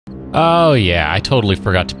Oh, yeah, I totally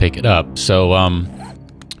forgot to pick it up. So,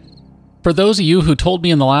 for those of you who told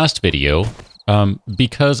me in the last video,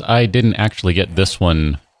 because I didn't actually get this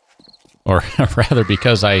one, or rather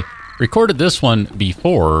because I recorded this one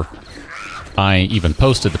before I even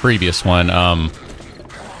posted the previous one,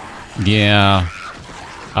 yeah,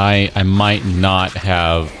 I might not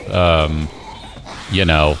have, you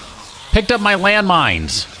know, picked up my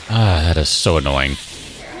landmines. Ah, that is so annoying.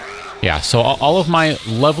 Yeah, so all of my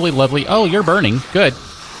lovely... Oh, you're burning. Good.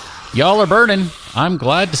 Y'all are burning. I'm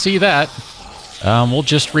glad to see that. We'll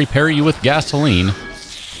just repair you with gasoline.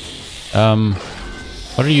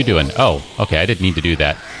 What are you doing? Oh, okay, I didn't need to do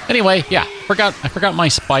that. Anyway, yeah, I forgot my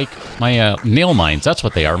spike, my nail mines. That's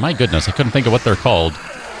what they are. My goodness, I couldn't think of what they're called.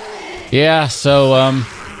 Yeah, so,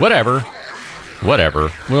 whatever.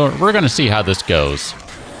 Whatever. We're going to see how this goes.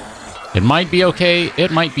 It might be okay,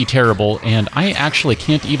 it might be terrible, and I actually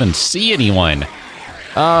can't even see anyone.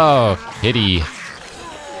 Oh, pity.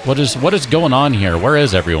 What is going on here? Where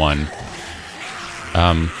is everyone?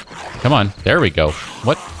 Come on. There we go.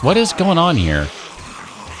 What is going on here?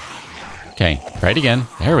 Okay, try it again.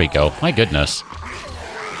 There we go. My goodness.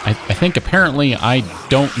 I think apparently I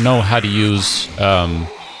don't know how to use,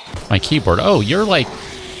 my keyboard. Oh, you're wearing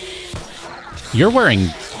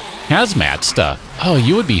hazmat stuff. Oh,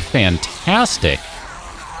 you would be fantastic.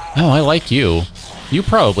 Oh, I like you. You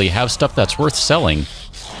probably have stuff that's worth selling.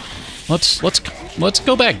 Let's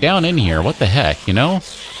go back down in here. What the heck, you know?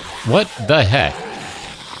 What the heck?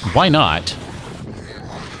 Why not?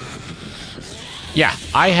 Yeah,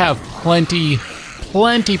 I have plenty,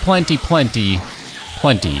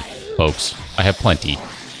 folks. I have plenty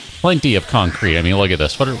of concrete. I mean, look at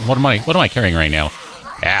this. What am I carrying right now?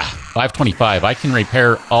 Yeah, 525. I can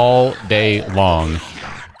repair all day long.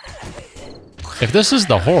 If this is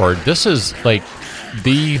the Horde, this is, like,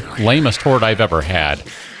 the lamest Horde I've ever had.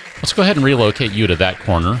 Let's go ahead and relocate you to that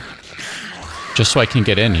corner. Just so I can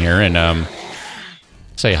get in here and,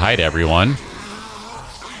 say hi to everyone.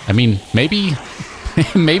 I mean, maybe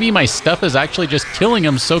my stuff is actually just killing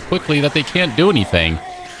them so quickly that they can't do anything.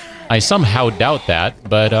 I somehow doubt that,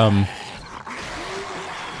 but,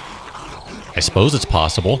 I suppose it's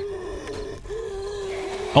possible.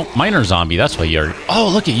 Oh, miner zombie, that's what you're... Oh,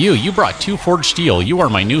 look at you. You brought 2 forged steel. You are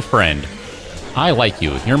my new friend. I like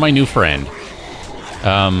you. You're my new friend.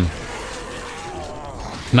 Can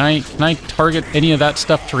I target any of that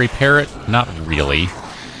stuff to repair it? Not really.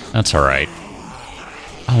 That's all right.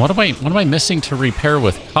 Oh, what am I missing to repair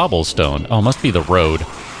with cobblestone? Oh, it must be the road.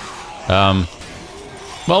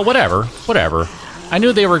 Well, whatever. I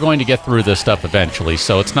knew they were going to get through this stuff eventually,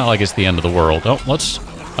 so it's not like it's the end of the world. Oh, let's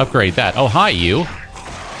upgrade that. Oh, hi, you.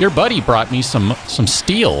 Your buddy brought me some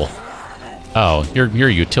steel. Oh, you're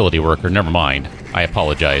a utility worker. Never mind. I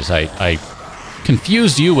apologize. I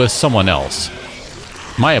confused you with someone else.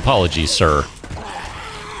 My apologies, sir.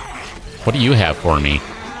 What do you have for me?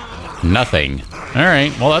 Nothing. All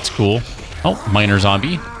right, well, that's cool. Oh, miner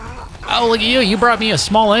zombie. Oh, look at you. You brought me a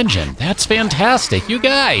small engine. That's fantastic. You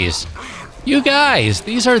guys,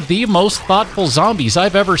 these are the most thoughtful zombies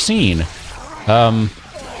I've ever seen.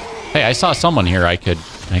 Hey, I saw someone here. I could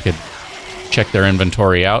check their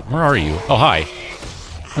inventory out. Where are you? Oh, hi.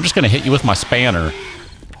 I'm just going to hit you with my spanner.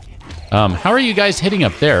 How are you guys hitting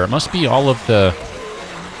up there? It must be all of the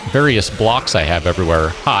various blocks I have everywhere.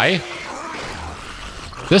 Hi.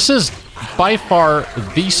 This is by far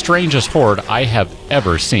the strangest horde I have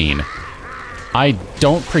ever seen. I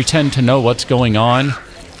don't pretend to know what's going on.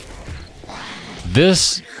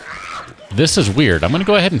 This is weird. I'm going to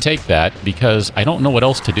go ahead and take that because I don't know what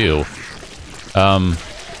else to do. I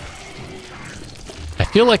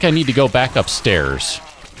feel like I need to go back upstairs.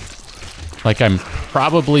 Like I'm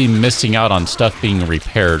probably missing out on stuff being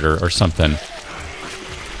repaired or something.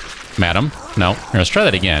 Madam? No. Here, let's try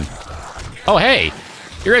that again. Oh, hey!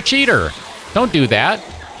 You're a cheater! Don't do that.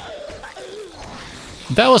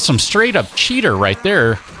 That was some straight-up cheater right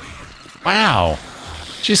there. Wow.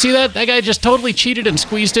 Did you see that? That guy just totally cheated and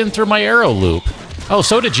squeezed in through my arrow loop. Oh,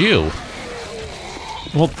 so did you.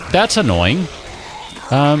 Well, that's annoying.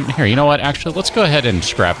 Here, you know what? Actually, let's go ahead and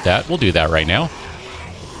scrap that. We'll do that right now.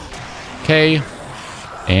 Okay.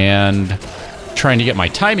 And trying to get my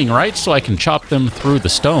timing right so I can chop them through the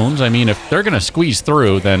stones. I mean, if they're going to squeeze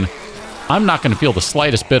through, then I'm not going to feel the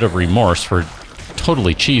slightest bit of remorse for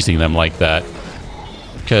totally cheesing them like that.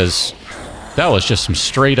 Because that was just some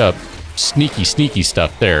straight up sneaky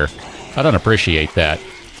stuff there. I don't appreciate that.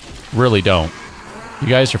 Really don't. You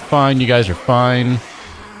guys are fine. You guys are fine.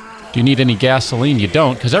 Do you need any gasoline? You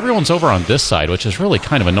don't, because everyone's over on this side, which is really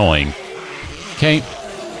kind of annoying. Okay.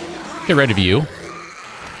 Get rid of you.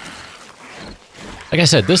 Like I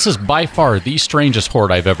said, this is by far the strangest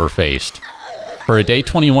horde I've ever faced. For a day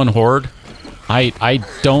 21 horde, I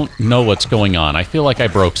don't know what's going on. I feel like I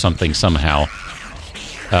broke something somehow.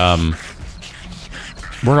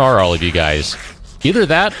 Where are all of you guys? Either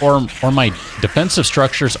that or my defensive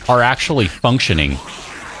structures are actually functioning.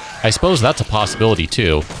 I suppose that's a possibility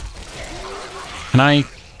too. Can I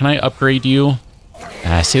upgrade you?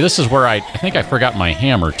 See, this is where I think I forgot my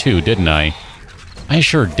hammer too, didn't I? I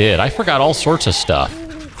sure did. I forgot all sorts of stuff.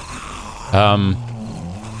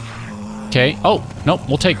 Okay. Oh, nope,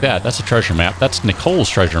 we'll take that. That's a treasure map. That's Nicole's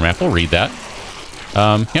treasure map. We'll read that.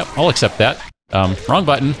 Yep, I'll accept that. Wrong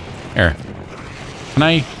button. Here. Can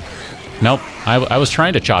I... Nope. I was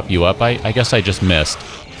trying to chop you up. I guess I just missed.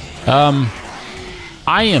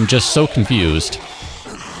 I am just so confused.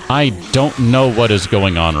 I don't know what is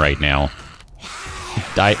going on right now.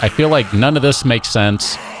 I feel like none of this makes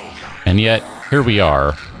sense. And yet, here we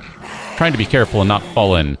are. Trying to be careful and not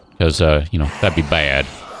fall in. Because, you know, that'd be bad.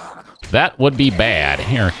 That would be bad.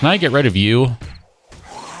 Here, can I get rid of you?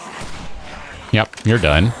 Yep, you're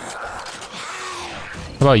done.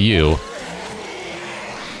 How about you?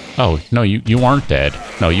 Oh, no, you aren't dead.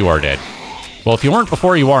 No, you are dead. Well, if you weren't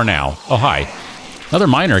before, you are now. Oh, hi. Another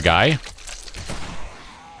miner guy.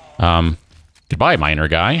 Goodbye, miner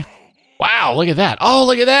guy. Wow, look at that. Oh,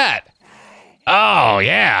 look at that. Oh,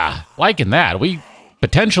 yeah. Liking that. We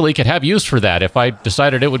potentially could have use for that if I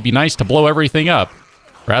decided it would be nice to blow everything up.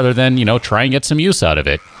 Rather than, you know, try and get some use out of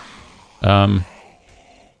it.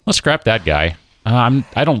 Let's scrap that guy.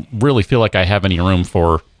 I don't really feel like I have any room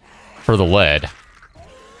for the lead.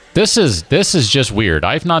 This is just weird.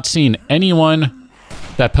 I've not seen anyone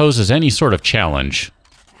that poses any sort of challenge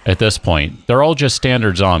at this point. They're all just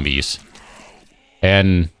standard zombies.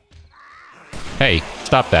 And hey,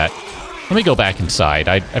 stop that. Let me go back inside.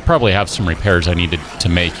 I probably have some repairs I needed to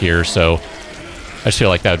make here, so I just feel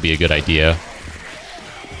like that would be a good idea.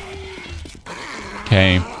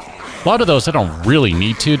 Okay. A lot of those I don't really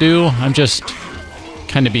need to do. I'm just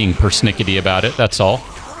kind of being persnickety about it, that's all.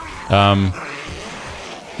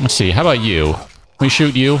 Let's see, how about you? Can we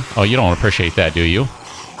shoot you? Oh, you don't appreciate that, do you?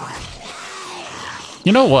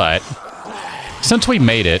 You know what? Since we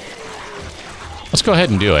made it, let's go ahead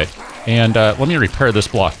and do it. And let me repair this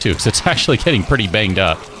block too, because it's actually getting pretty banged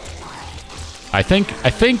up. I think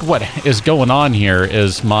what is going on here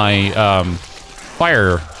is my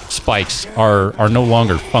fire spikes are no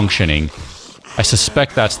longer functioning. I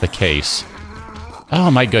suspect that's the case. Oh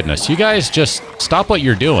my goodness, you guys just stop what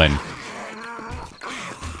you're doing.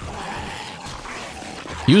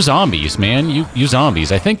 You zombies, man. You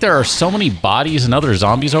zombies. I think there are so many bodies and other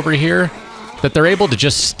zombies over here that they're able to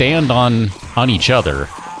just stand on each other.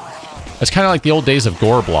 It's kind of like the old days of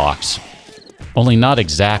gore blocks. Only not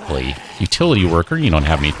exactly. Utility worker, you don't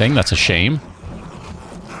have anything. That's a shame.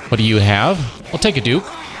 What do you have? I'll take a duke.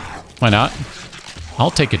 Why not?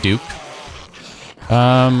 I'll take a duke.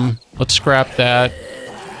 Let's scrap that,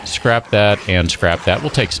 and scrap that.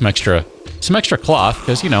 We'll take some extra cloth,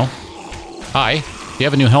 because, you know. Hi. Do you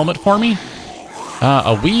have a new helmet for me?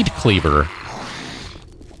 A weed cleaver.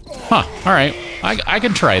 Huh, alright. I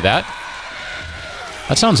can try that.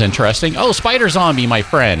 That sounds interesting. Oh, spider zombie, my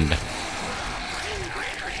friend.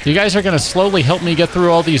 You guys are going to slowly help me get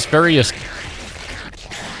through all these various,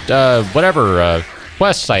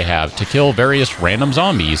 quests I have to kill various random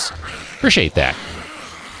zombies. Appreciate that.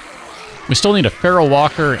 We still need a feral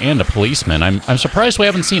walker and a policeman. I'm surprised we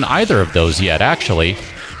haven't seen either of those yet, actually.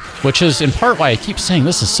 Which is in part why I keep saying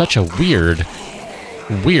this is such a weird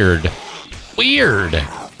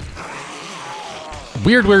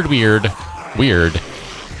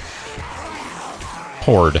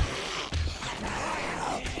horde.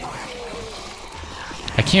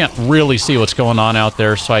 I can't really see what's going on out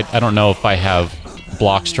there, so I don't know if I have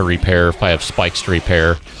blocks to repair, if I have spikes to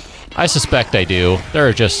repair. I suspect I do. There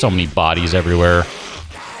are just so many bodies everywhere.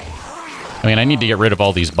 I mean, I need to get rid of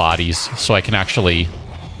all these bodies so I can actually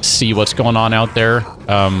see what's going on out there.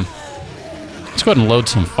 Let's go ahead and load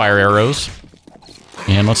some fire arrows.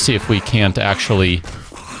 And let's see if we can't actually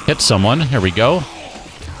hit someone. Here we go.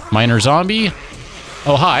 Miner zombie.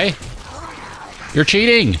 Oh, hi. You're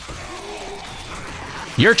cheating.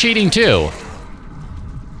 You're cheating too.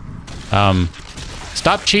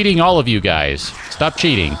 Stop cheating, all of you guys. Stop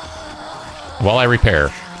cheating. While I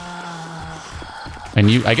repair. And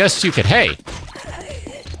you, I guess you could, hey.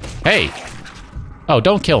 Hey. Oh,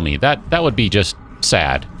 don't kill me. That would be just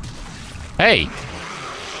sad. Hey.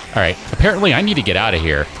 Alright, apparently I need to get out of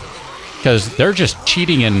here. Because they're just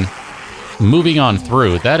cheating and moving on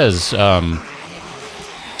through. That is,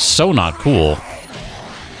 so not cool.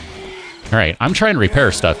 All right, I'm trying to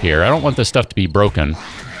repair stuff here. I don't want this stuff to be broken.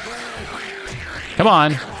 Come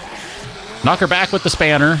on. Knock her back with the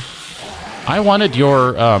spanner. I wanted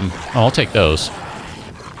your... I'll take those.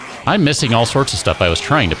 I'm missing all sorts of stuff I was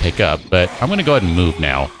trying to pick up, but I'm going to go ahead and move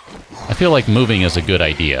now. I feel like moving is a good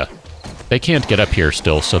idea. They can't get up here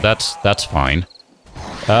still, so that's fine.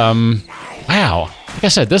 Wow. Like I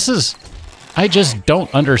said, this is... I just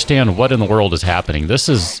don't understand what in the world is happening. This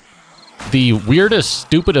is the weirdest,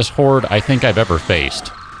 stupidest horde I think I've ever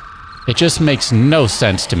faced. It just makes no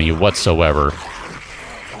sense to me whatsoever.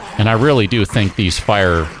 And I really do think these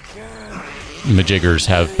fire majiggers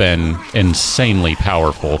have been insanely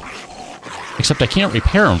powerful. Except I can't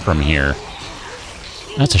repair them from here.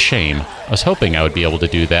 That's a shame. I was hoping I would be able to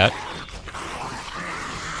do that.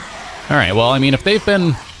 Alright, well, I mean, if they've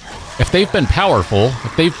been powerful,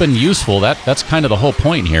 if they've been useful, that's kind of the whole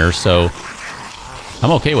point here, so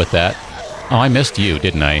I'm okay with that. Oh, I missed you,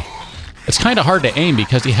 didn't I? It's kind of hard to aim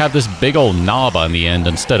because you have this big old knob on the end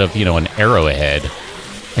instead of, you know, an arrowhead.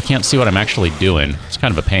 I can't see what I'm actually doing. It's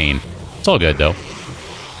kind of a pain. It's all good, though.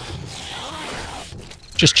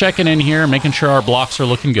 Just checking in here, making sure our blocks are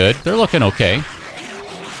looking good. They're looking okay.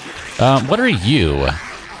 What are you?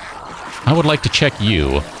 I would like to check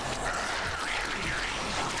you.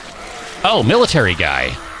 Oh, military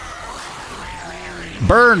guy.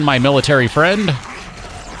 Burn, my military friend.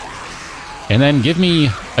 And then give me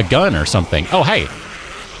a gun or something. Oh, hey.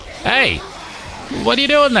 Hey. What are you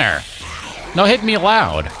doing there? No, hit me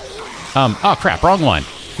loud. Oh, crap. Wrong one.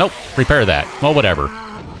 Nope. Repair that. Well, whatever.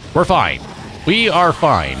 We're fine. We are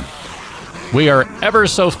fine. We are ever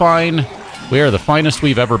so fine. We are the finest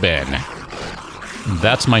we've ever been.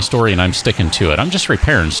 That's my story, and I'm sticking to it. I'm just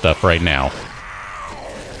repairing stuff right now.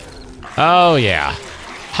 Oh, yeah.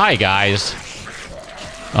 Hi, guys.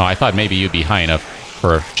 Oh, I thought maybe you'd be high enough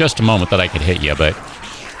for just a moment that I could hit you, but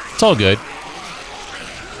it's all good.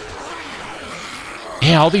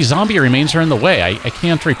 Yeah, all these zombie remains are in the way. I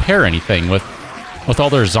can't repair anything with all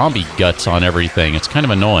their zombie guts on everything. It's kind of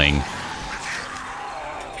annoying.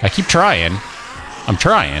 I keep trying. I'm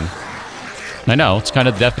trying. I know, it's kind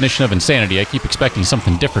of the definition of insanity. I keep expecting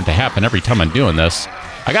something different to happen every time I'm doing this.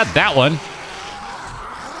 I got that one.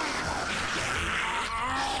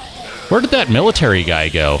 Where did that military guy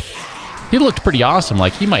go? He looked pretty awesome,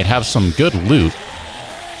 like he might have some good loot.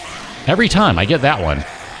 Every time I get that one.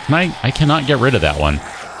 And I cannot get rid of that one.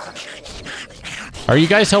 Are you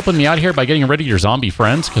guys helping me out here by getting rid of your zombie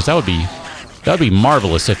friends? Because that would be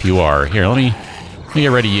marvelous if you are. Here, let me get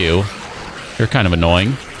rid of you. You're kind of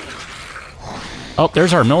annoying. Oh,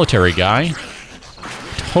 there's our military guy.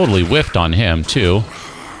 Totally whiffed on him, too.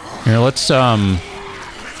 Here, let's, Can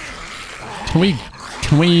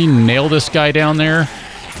we nail this guy down there?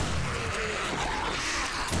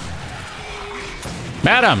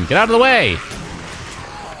 Madam, get out of the way!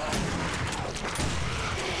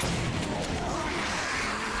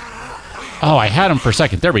 Oh, I had him for a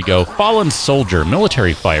second. There we go. Fallen soldier.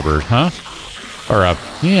 Military fiber, huh? Or,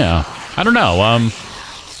 yeah. I don't know.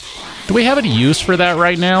 Do we have any use for that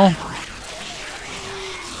right now?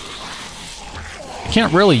 I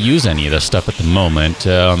can't really use any of this stuff at the moment.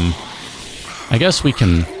 I guess we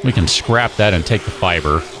can scrap that and take the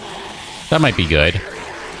fiber. That might be good.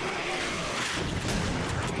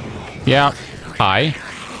 Yeah. Hi.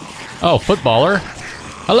 Oh, footballer.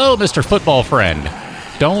 Hello, Mr. Football Friend.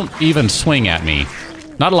 Don't even swing at me.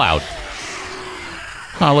 Not allowed.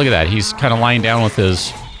 Oh, look at that. He's kind of lying down with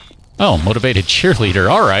his... Oh, motivated cheerleader.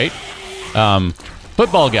 All right.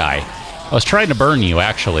 Football guy. I was trying to burn you,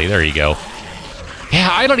 actually. There you go. Yeah,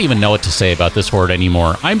 I don't even know what to say about this horde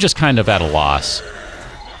anymore. I'm just kind of at a loss.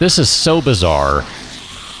 This is so bizarre.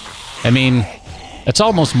 I mean, it's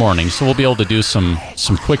almost morning, so we'll be able to do some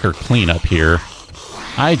quicker cleanup here.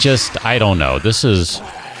 I don't know. This is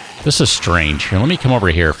strange. Here, let me come over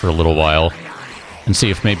here for a little while and see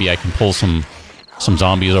if maybe I can pull some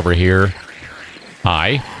zombies over here.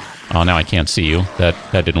 Hi. Oh, now I can't see you. That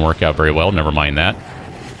didn't work out very well. Never mind that.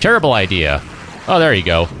 Terrible idea. Oh, there you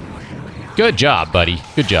go. Good job, buddy.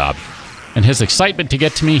 Good job. And his excitement to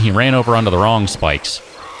get to me, he ran over onto the wrong spikes.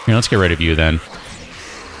 Here, let's get rid of you then.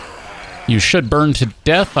 You should burn to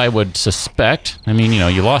death, I would suspect. I mean, you know,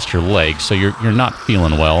 you lost your leg, so you're not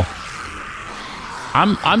feeling well.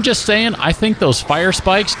 I'm just saying, I think those fire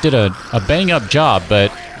spikes did a bang-up job,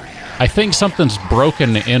 but I think something's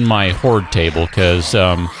broken in my horde table, because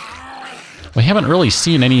we haven't really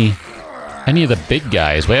seen any of the big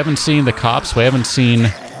guys. We haven't seen the cops. We haven't seen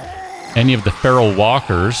any of the feral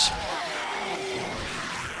walkers.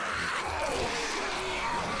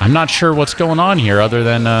 I'm not sure what's going on here, other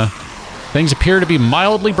than things appear to be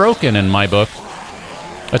mildly broken in my book.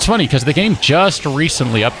 It's funny because the game just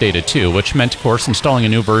recently updated too, which meant, of course, installing a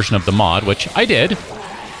new version of the mod, which I did.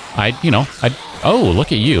 Oh,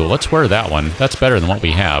 look at you. Let's wear that one. That's better than what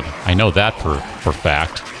we have. I know that for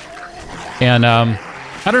fact. And, I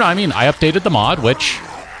don't know. I mean, I updated the mod, which,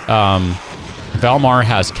 Valmar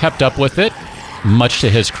has kept up with it, much to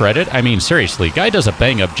his credit. I mean, seriously, guy does a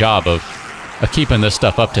bang-up job of keeping this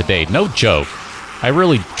stuff up to date. No joke. I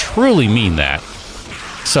really, truly mean that.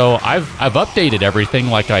 So I've updated everything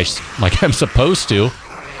like I'm supposed to,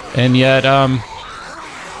 and yet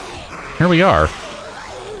here we are.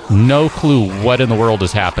 No clue what in the world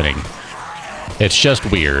is happening. It's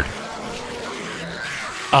just weird.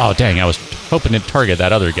 Oh dang! I was hoping to target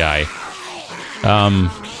that other guy.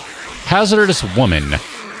 Hazardous woman.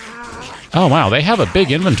 Oh wow, they have a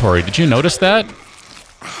big inventory. Did you notice that?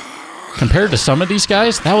 Compared to some of these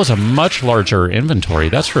guys, that was a much larger inventory.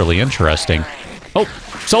 That's really interesting. Oh,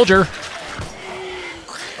 soldier!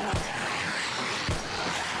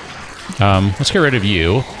 Let's get rid of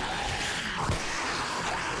you.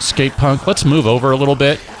 Skate punk. Let's move over a little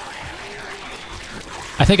bit.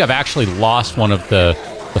 I think I've actually lost one of the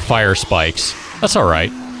fire spikes. That's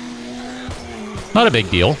alright. Not a big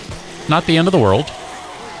deal. Not the end of the world.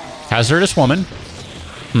 Hazardous woman.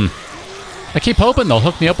 I keep hoping they'll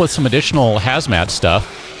hook me up with some additional hazmat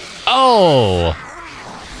stuff. Oh!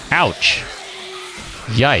 Ouch.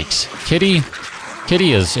 Yikes.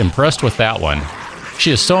 Kitty is impressed with that one.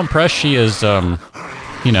 She is so impressed she is,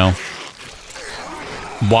 you know,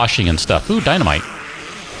 washing and stuff. Ooh, dynamite.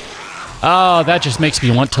 Oh, that just makes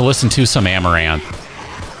me want to listen to some Amaranth.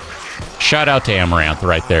 Shout out to Amaranth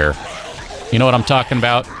right there. You know what I'm talking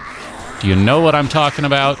about? Do you know what I'm talking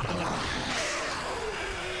about?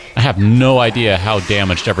 I have no idea how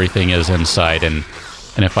damaged everything is inside and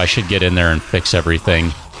if I should get in there and fix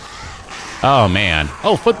everything. Oh, man.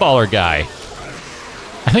 Oh, footballer guy.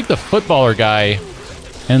 I think the footballer guy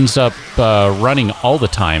ends up running all the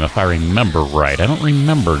time, if I remember right. I don't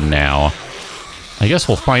remember now. I guess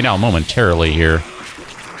we'll find out momentarily here.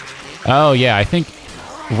 Oh, yeah, I think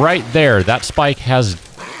right there, that spike has...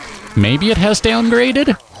 Maybe it has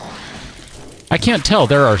downgraded? I can't tell.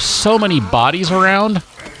 There are so many bodies around.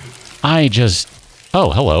 I just...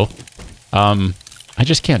 Oh, hello. I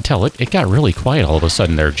just can't tell. It got really quiet all of a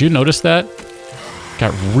sudden there. Did you notice that?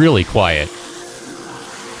 Got really quiet.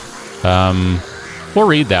 We'll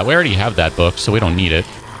read that. We already have that book, so we don't need it.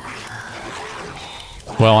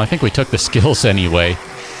 Well, I think we took the skills anyway.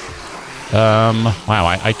 Wow,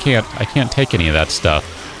 I can't take any of that stuff.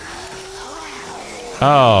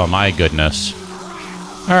 Oh, my goodness.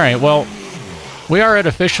 Alright, well, we are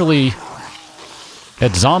officially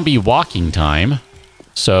at zombie walking time,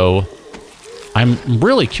 so I'm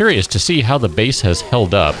really curious to see how the base has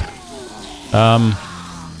held up.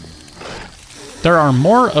 There are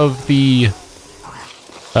more of the,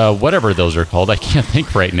 whatever those are called, I can't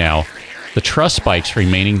think right now, the truss spikes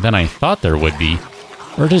remaining than I thought there would be.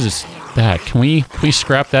 Where does that? Can we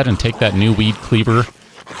scrap that and take that new weed cleaver?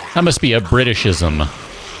 That must be a Britishism,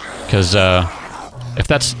 because if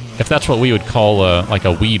that's what we would call like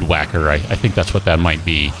a weed whacker, I think that's what that might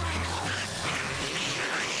be.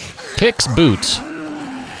 Picks boots.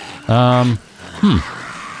 I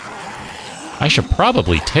should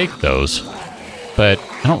probably take those, but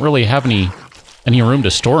I don't really have any room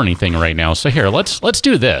to store anything right now. So here, let's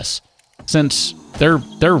do this. Since they're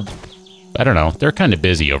I don't know, they're kind of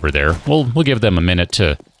busy over there. We'll give them a minute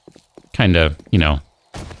to kind of, you know,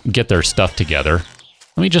 get their stuff together.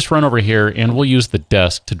 Let me just run over here and we'll use the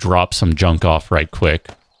desk to drop some junk off right quick.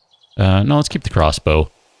 No, let's keep the crossbow.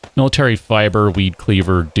 Military fiber, weed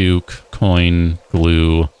cleaver, Duke, coin,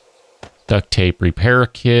 glue, duct tape, repair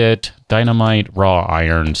kit, dynamite, raw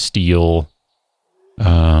iron, steel,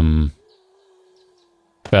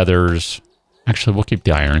 feathers. Actually, we'll keep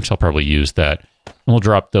the iron because I'll probably use that. And we'll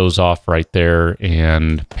drop those off right there,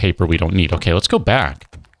 and paper we don't need. Okay, let's go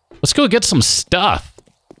back. Let's go get some stuff.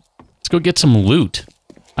 Let's go get some loot.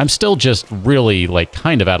 I'm still just really, like,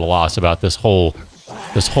 kind of at a loss about this whole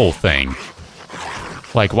thing.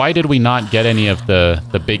 Like, why did we not get any of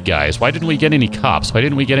the big guys? Why didn't we get any cops? Why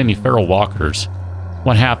didn't we get any feral walkers?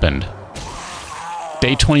 What happened?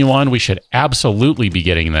 Day 21, we should absolutely be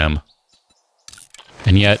getting them.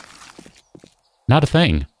 And yet, not a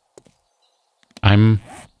thing. I'm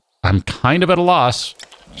kind of at a loss.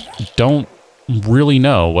 Don't really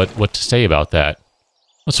know what to say about that.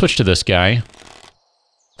 Let's switch to this guy.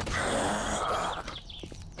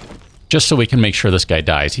 Just so we can make sure this guy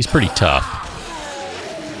dies. He's pretty tough.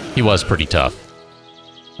 He was pretty tough.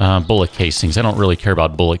 Bullet casings. I don't really care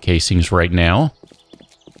about bullet casings right now.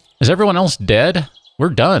 Is everyone else dead? We're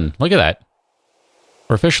done. Look at that.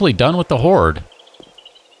 We're officially done with the Horde.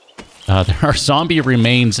 There are zombie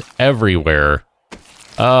remains everywhere.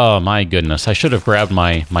 Oh, my goodness. I should have grabbed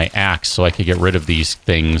my axe so I could get rid of these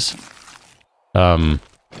things. Can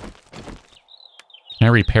I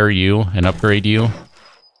repair you and upgrade you? What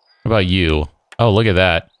about you? Oh, look at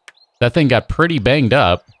that. That thing got pretty banged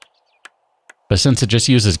up. But since it just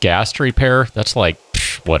uses gas to repair, that's like,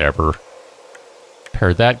 psh, whatever.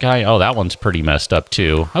 Repair that guy. Oh, that one's pretty messed up,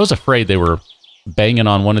 too. I was afraid they were banging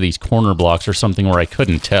on one of these corner blocks or something where I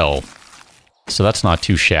couldn't tell. So that's not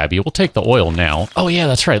too shabby. We'll take the oil now. Oh, yeah,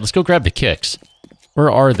 that's right. Let's go grab the kicks. Where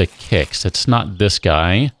are the kicks? It's not this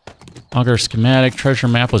guy. Auger schematic, treasure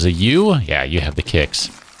map. Was it you? Yeah, you have the kicks.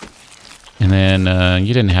 And then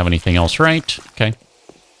you didn't have anything else, right? Okay.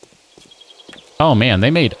 Oh, man, they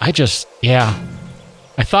made... Yeah.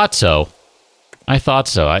 I thought so.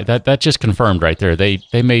 That just confirmed right there. They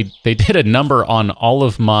did a number on all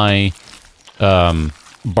of my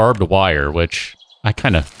barbed wire, which I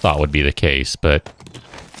kind of thought would be the case, but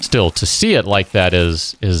still, to see it like that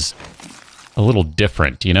is a little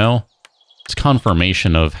different, you know? It's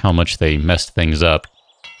confirmation of how much they messed things up.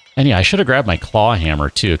 And yeah, I should have grabbed my claw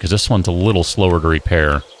hammer too, because this one's a little slower to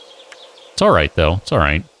repair. It's alright though, it's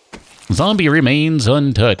alright. Zombie remains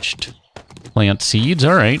untouched. Plant seeds,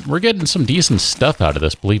 alright. We're getting some decent stuff out of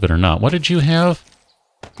this, believe it or not. What did you have?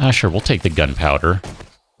 Sure, we'll take the gunpowder.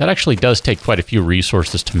 That actually does take quite a few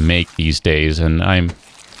resources to make these days, and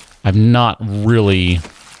I've not really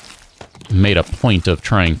made a point of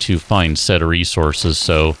trying to find said resources,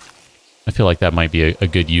 so I feel like that might be a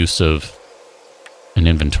good use of an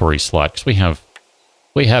inventory slot, because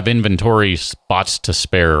we have inventory spots to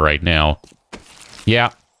spare right now. Yeah,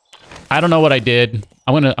 I don't know what I did.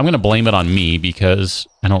 I'm gonna blame it on me, because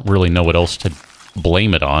I don't really know what else to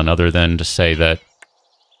blame it on other than to say that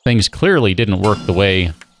things clearly didn't work the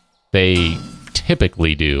way they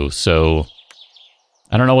typically do. So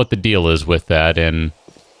I don't know what the deal is with that, and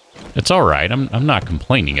it's all right. I'm not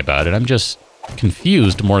complaining about it. I'm just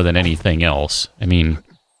confused more than anything else. I mean,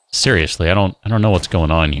 seriously, I don't know what's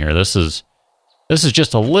going on here. This is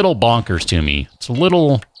just a little bonkers to me. It's a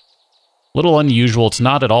little unusual. It's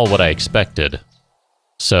not at all what I expected.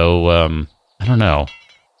 So, I don't know.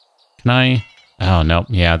 Can I? Oh, no.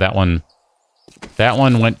 Yeah, that one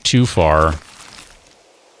went too far.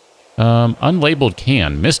 Unlabeled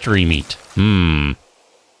can. Mystery meat.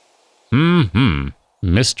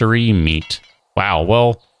 Mystery meat. Wow,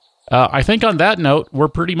 well, I think on that note, we're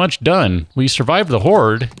pretty much done. We survived the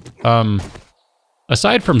Horde.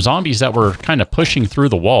 Aside from zombies that were kind of pushing through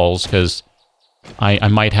the walls, because I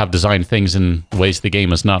might have designed things in ways the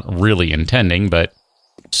game is not really intending, but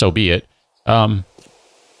so be it. I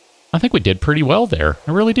think we did pretty well there.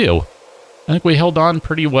 I really do. I think we held on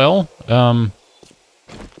pretty well.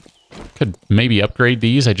 Could maybe upgrade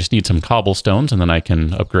these. I just need some cobblestones, and then I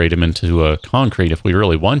can upgrade them into concrete if we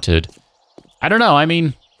really wanted. I don't know. I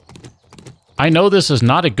mean, I know this is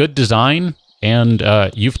not a good design, and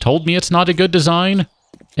you've told me it's not a good design,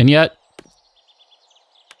 and yet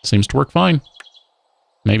it seems to work fine.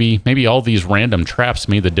 Maybe all these random traps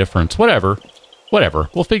made the difference. Whatever.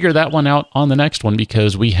 We'll figure that one out on the next one,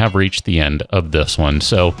 because we have reached the end of this one.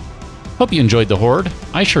 So, hope you enjoyed the Horde.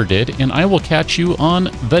 I sure did, and I will catch you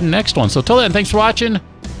on the next one. So till then, thanks for watching.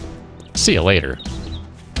 See you later.